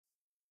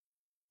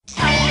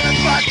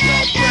fuck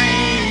your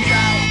brains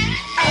out.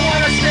 I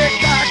wanna stick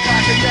my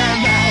cock in your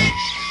mouth.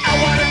 I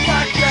wanna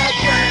fuck your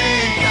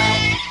brains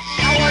out.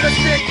 I wanna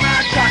stick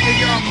my cock in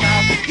your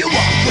mouth. You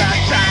walk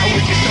right by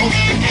with your nose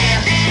in the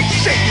air,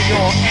 shaking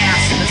your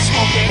ass in the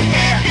smoking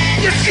hair.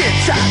 Your skin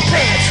tight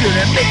pants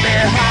shouldn't make me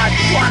hot.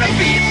 Wanna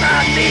beat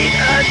my meat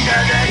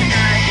another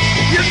night.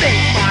 You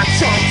make my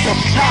tongue so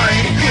hard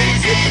and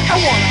crazy. I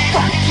wanna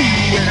fuck you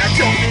and I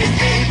don't need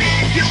baby.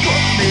 You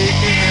put me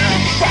in a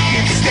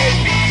fucking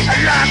state. I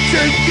like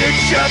to get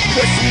your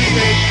pussy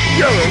ate.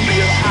 You're a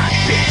real hot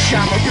bitch,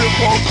 I'm a real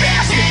cold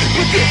bastard.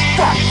 We get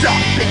fucked up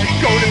and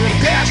go to the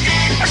pasture.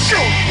 I show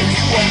you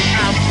what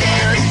I'm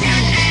gonna do.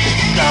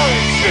 Go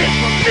and shit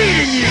for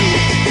meeting you.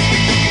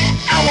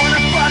 I wanna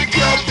fuck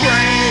your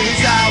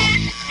brains out.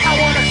 I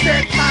wanna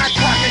stick my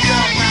cock in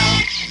your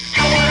mouth.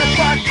 I wanna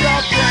fuck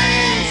your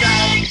brains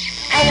out.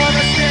 I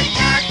wanna stick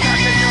my cock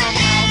in your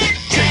mouth.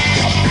 Take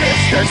a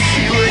piss to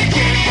see where it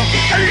came from.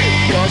 I lick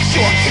your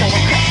shorts so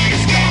my cock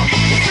is gone.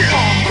 Sit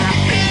on my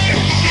face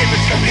and give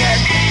it some head.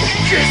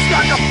 Just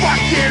like a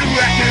fucking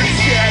record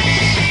said.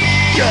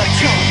 Your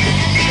tongue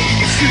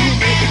to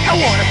me. I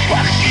wanna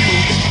fuck you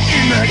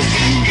in the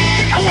tube.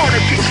 I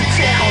wanna get you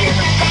down on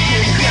the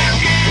fucking ground.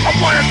 I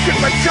wanna tip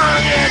my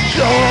tongue and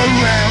go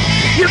around.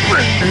 You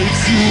bring me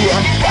to a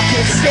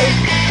fucking state.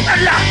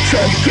 I like to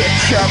get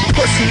your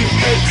pussy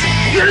ate.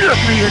 You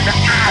look me in the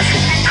eyes,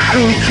 I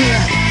don't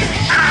care.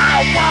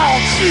 I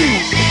want you.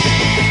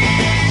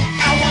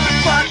 I wanna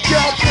fuck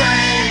your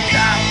brains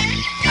out.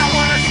 I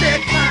wanna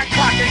stick my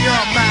cock in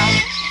your mouth.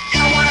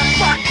 I wanna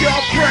fuck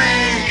your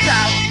brains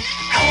out.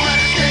 I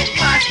wanna stick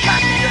my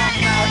cock in your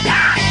mouth.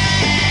 Ah!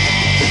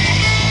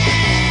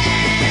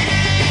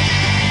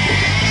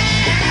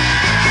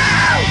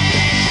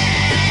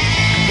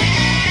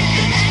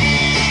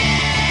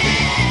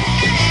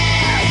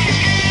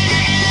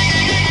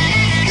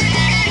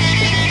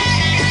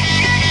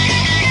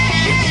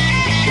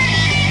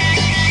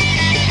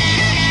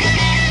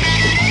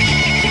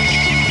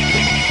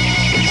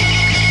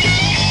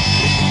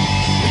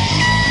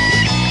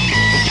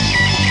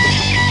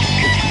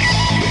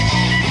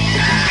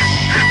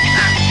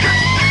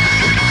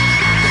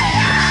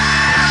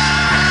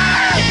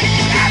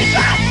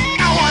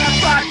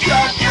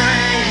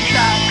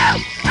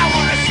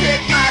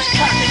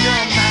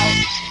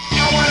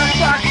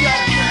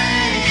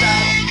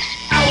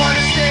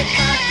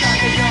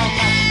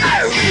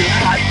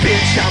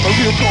 I'm a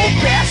real cold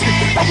bastard.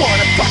 I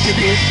wanna fuck it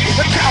in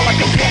a cow like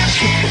a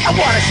passion. I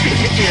wanna stick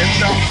it in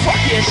the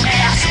fucking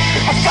ass.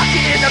 I'll fuck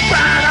it in the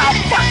barn, I'll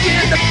fuck it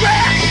in the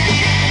grass.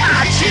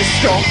 I just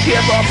don't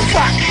give a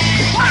fuck.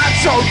 I'm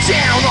so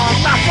down on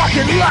my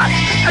fucking luck.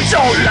 I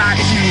don't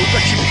like you,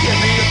 but you give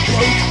me a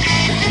blow.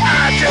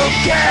 I don't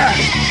care,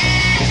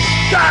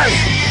 cause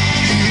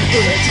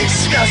it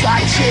just smells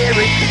like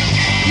cherry.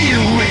 You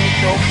ain't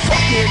no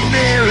fucking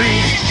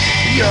Mary.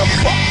 You're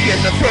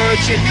fucking the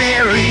Virgin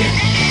Mary.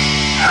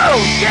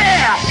 Oh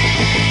yeah!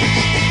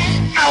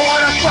 I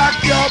wanna fuck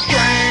your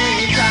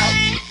brains out.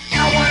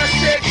 I wanna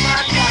stick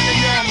my cock in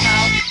your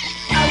mouth.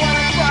 I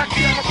wanna fuck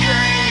your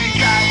brains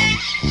out.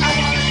 I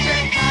wanna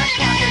stick my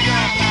cock in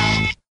your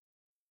mouth.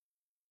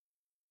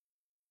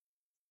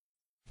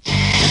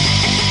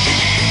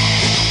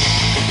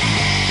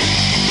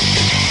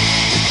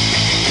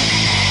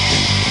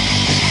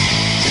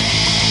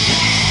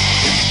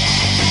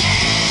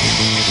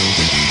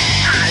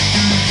 I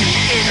knew you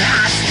in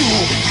high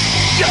school.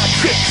 Your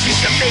tricks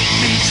used to make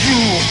me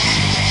drool.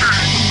 I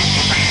knew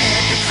I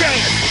had to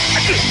dance. I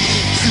get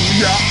into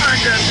your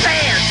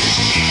underpants.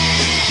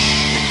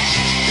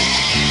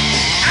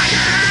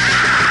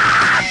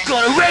 I'm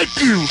gonna rape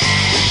you.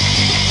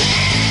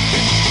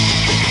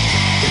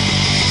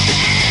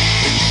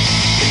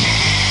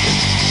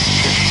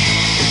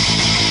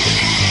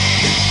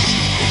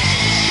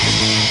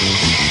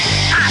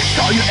 I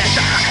saw you at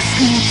the high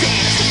school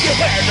dance. You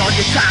had on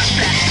your top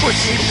back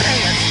pussy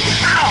pants.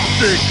 I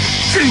offered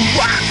to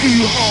walk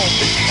you home,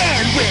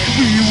 and when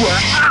we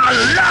were all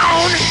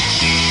alone,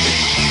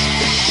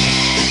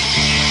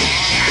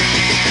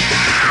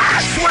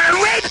 I swear I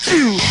raped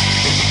you.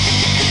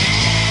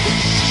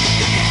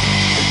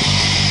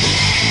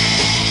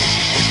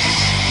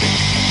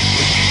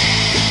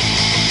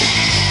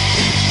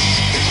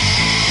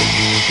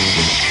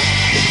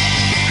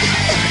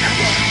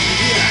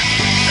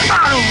 Come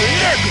on over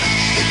here.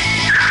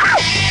 Ow!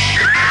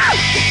 Ow!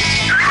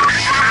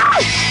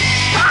 Ow!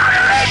 I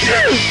raped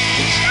you.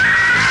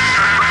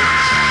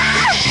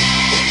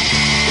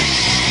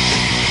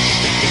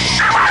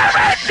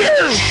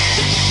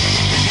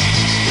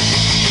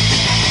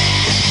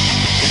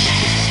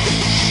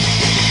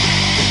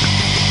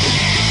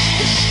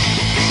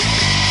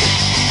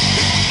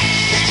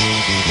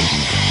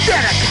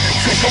 Then I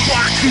took a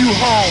walk you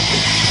home.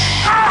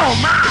 Oh,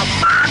 my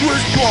mind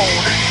was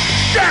blown.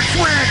 That's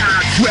when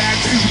I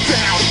dragged you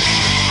down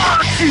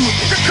onto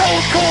the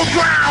cold, cold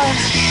ground.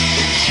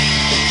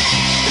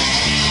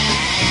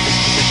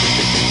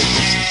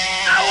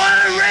 I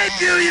wanna rape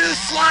you, you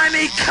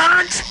slimy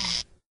cunt.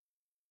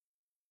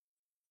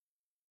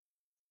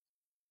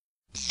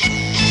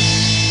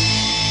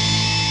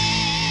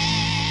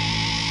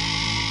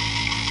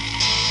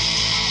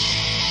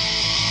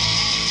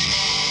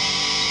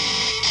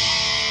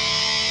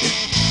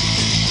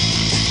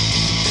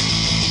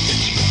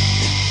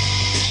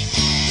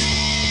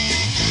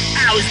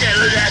 was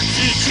never that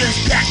teacher's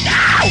pet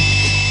now.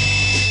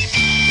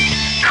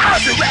 I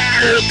was a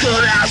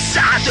radical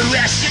outside the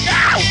rest, you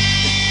know.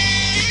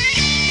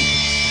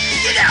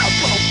 You know,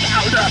 broke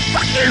out the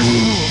fucking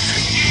rules.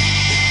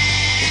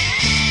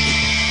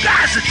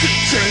 Guys and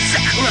teachers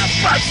that were a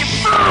bunch of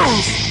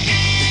fools.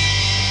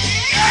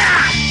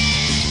 Yeah!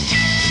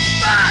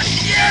 Fuck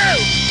you!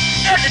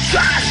 And they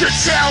tries to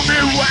tell me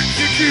what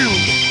to do.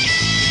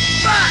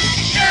 Fuck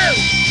you!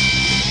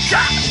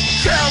 Try to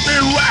tell me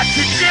what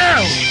to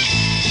do.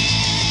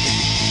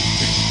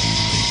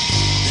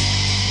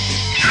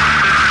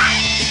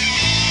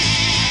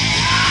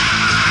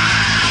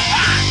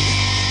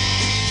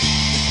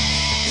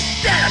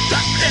 Then I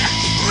got that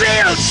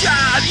real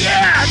job,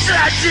 yeah, that's what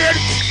I did.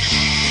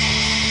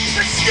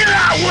 But still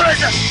I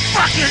was a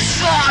fucking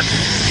slog.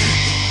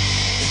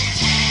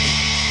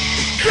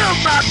 Killed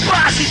my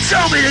boss, he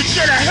told me to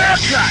get a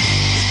haircut.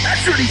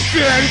 That's what he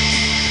did.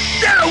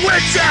 Then I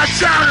went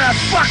downtown and I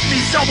fucked me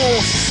some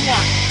old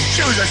slut.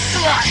 She was a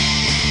slut.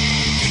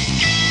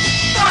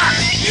 Fuck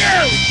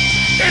you!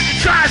 If you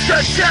tries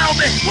to tell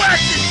me what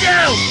to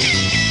do.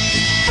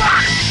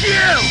 Fuck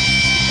you!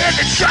 If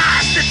you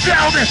tries to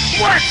tell me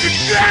what to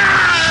do.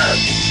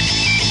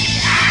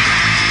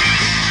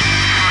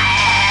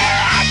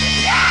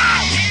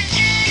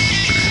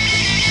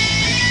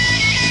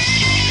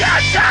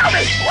 God, tell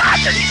me what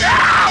to do!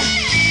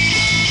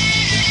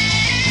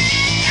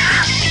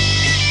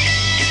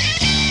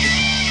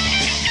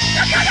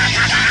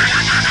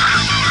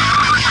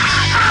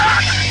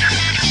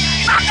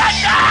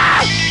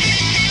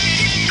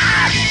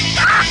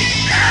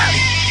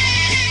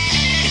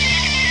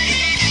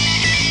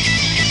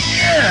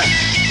 Yeah.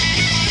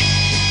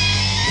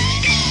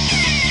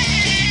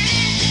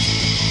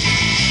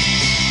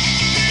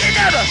 You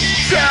never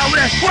tell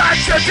me what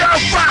to do.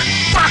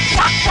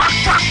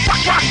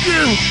 Fuck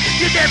you.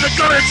 You're never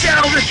gonna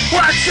tell me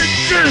what to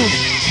do.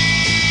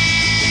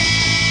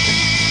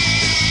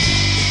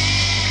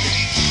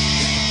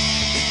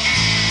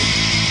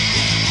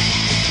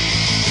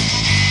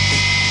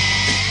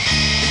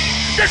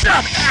 There's an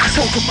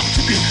asshole come up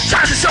to me,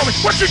 tries to tell me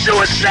what you're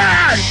doing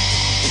bad.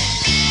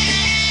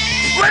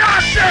 When I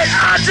say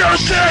I don't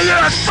care,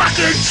 you're a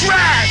fucking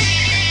trash.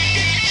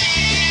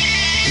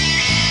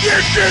 You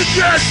think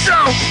you're so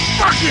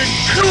fucking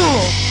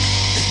cool.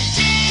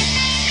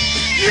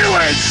 You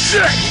ain't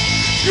shit.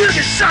 You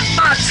can suck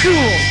my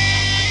tool.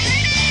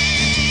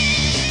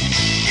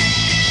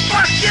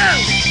 Fuck you.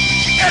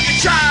 If you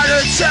try to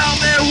tell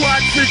me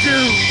what to do.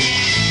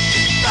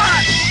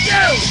 Fuck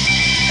you.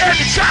 If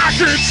you try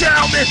to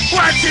tell me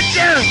what to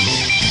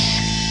do.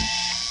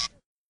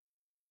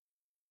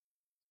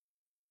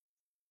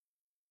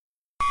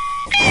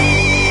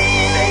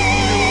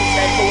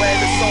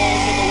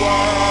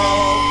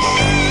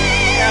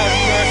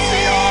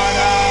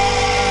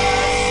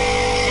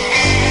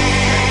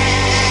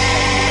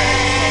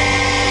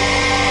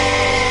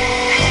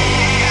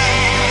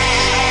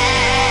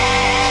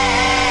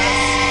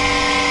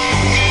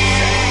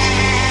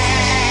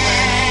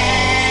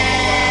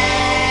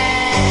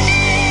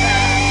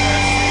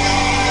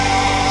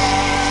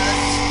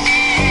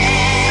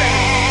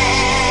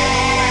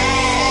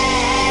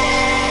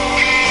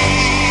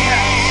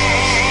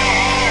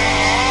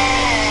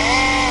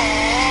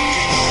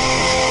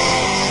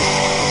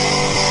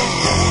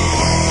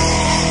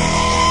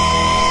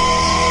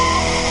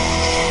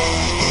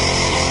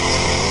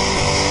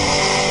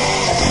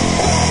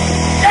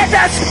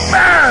 That's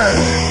burn!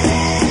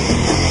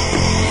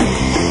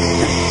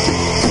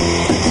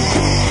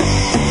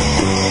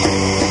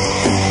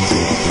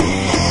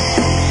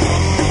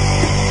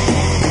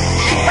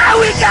 Now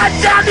we got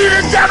down to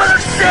the devil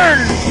of sin!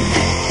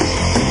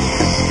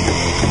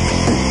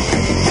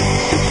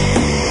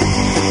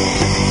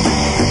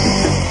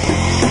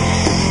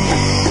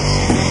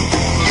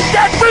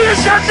 That we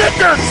as your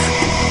victims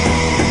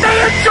may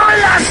enjoy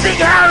lasting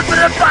hell for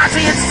the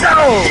body and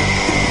soul!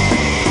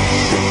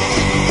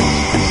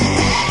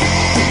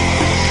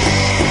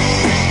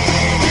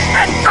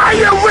 By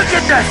your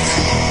wickedness,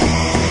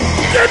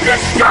 keep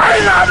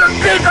destroying all the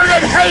people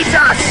that hate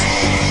us.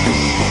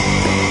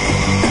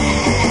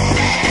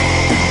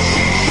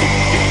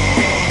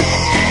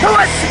 Who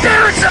are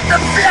spirits of the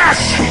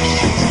flesh.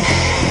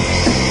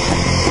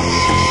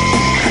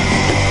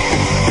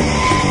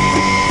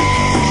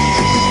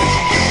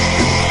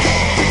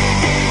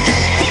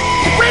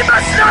 We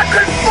must not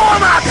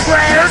conform our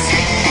prayers.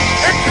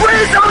 It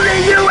please only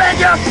you and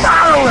your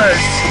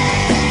followers.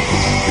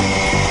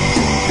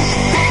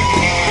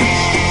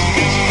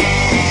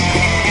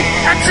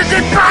 To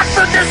depart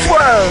from this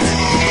world,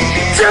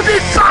 to be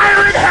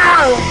fire in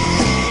hell,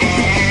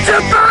 to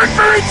burn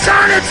for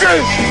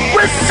eternity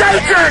with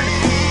Satan,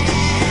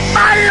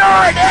 my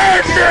Lord,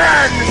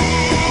 amen.